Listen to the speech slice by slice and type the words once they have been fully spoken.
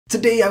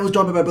Today I was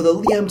joined by my brother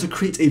Liam to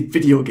create a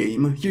video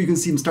game. Here you can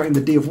see him starting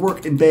the day of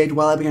work in bed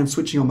while I began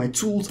switching on my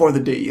tools for the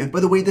day. By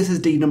the way, this is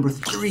day number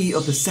 3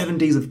 of the 7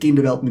 days of game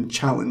development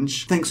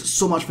challenge. Thanks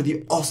so much for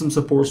the awesome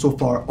support so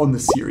far on the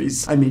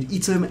series. I made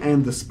Eatum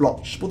and the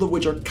Splotch, both of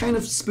which are kind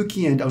of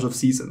spooky and out of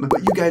season,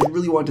 but you guys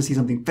really wanted to see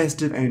something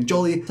festive and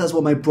jolly, so that's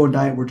what my bro and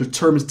I were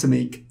determined to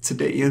make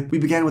today. We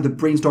began with a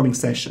brainstorming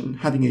session,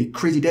 having a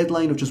crazy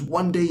deadline of just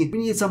one day. We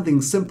needed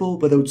something simple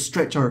but that would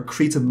stretch our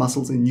creative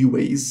muscles in new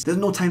ways. There's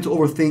no time to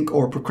overthink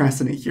or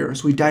procrastinate here,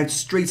 so we dived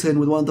straight in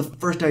with one of the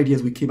first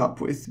ideas we came up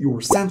with: your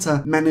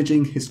Santa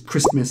managing his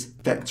Christmas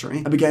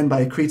factory. I began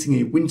by creating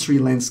a wintry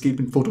landscape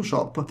in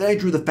Photoshop. Then I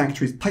drew the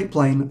factory's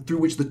pipeline through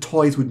which the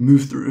toys would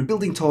move through.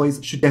 Building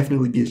toys should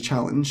definitely be a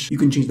challenge. You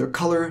can change their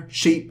colour,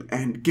 shape,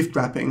 and gift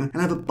wrapping, and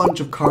I have a bunch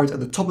of cards at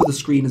the top of the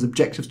screen as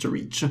objectives to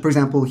reach. For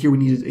example, here we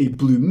needed a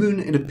blue moon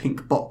in a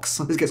pink box.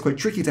 This gets quite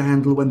tricky to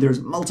handle when there's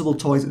multiple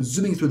toys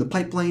zooming through the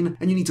pipeline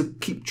and you need to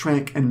keep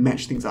track and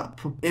match things up.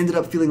 It ended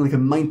up feeling like a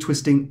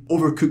mind-twisting,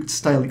 overcooked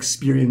style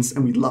experience,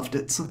 and we loved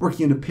it.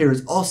 Working in a pair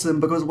is awesome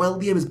because while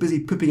Liam is busy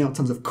pooping out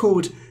tons of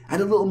code, I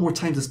had a little more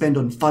time to spend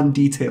on fun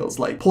details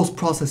like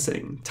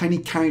post-processing, tiny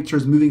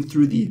characters moving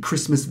through the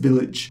Christmas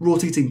village,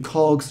 rotating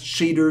cogs,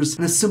 shaders,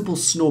 and a simple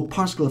snow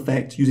particle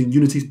effect using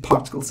Unity's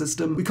particle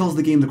system. We called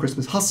the game the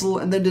Christmas Hustle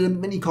and then did a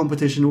mini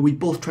competition where we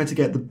both tried to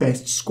get the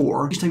best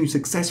score. Each time you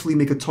successfully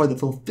make a toy that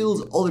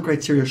fulfills all the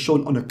criteria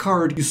shown on a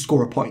card, you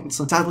score a point.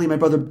 Sadly, my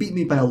brother beat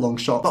me by a long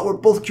shot, but we're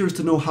both curious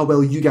to know how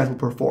well you guys will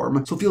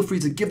perform, so feel free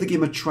to give the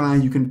game a try.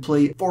 You can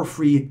play for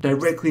free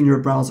directly in your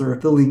browser.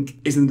 The link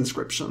is in the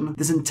description.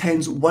 This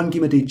intense one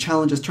game a day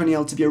challenge is turning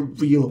out to be a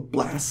real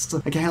blast.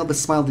 I can't help but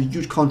smile at the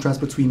huge contrast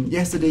between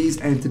yesterday's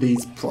and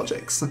today's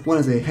projects. One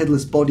is a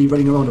headless body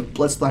running around a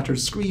blood-splattered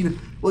screen,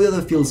 while the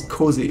other feels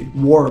cozy,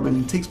 warm,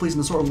 and takes place in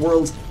the sort of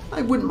world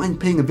I wouldn't mind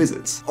paying a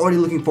visit. Already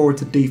looking forward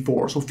to day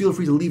 4, so feel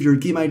free to leave your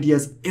game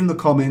ideas in the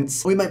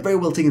comments, or we might very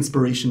well take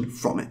inspiration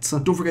from it.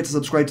 Don't forget to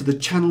subscribe to the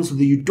channel so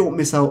that you don't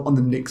miss out on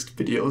the next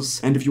videos.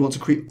 And if you want to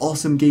create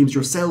awesome games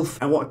yourself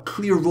and want a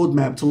clear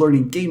roadmap to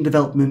learning game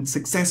development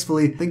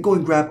successfully, then go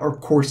and grab our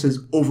courses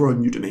over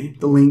on Udemy.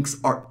 The links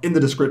are in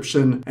the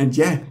description, and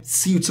yeah,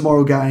 see you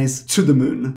tomorrow guys, to the moon.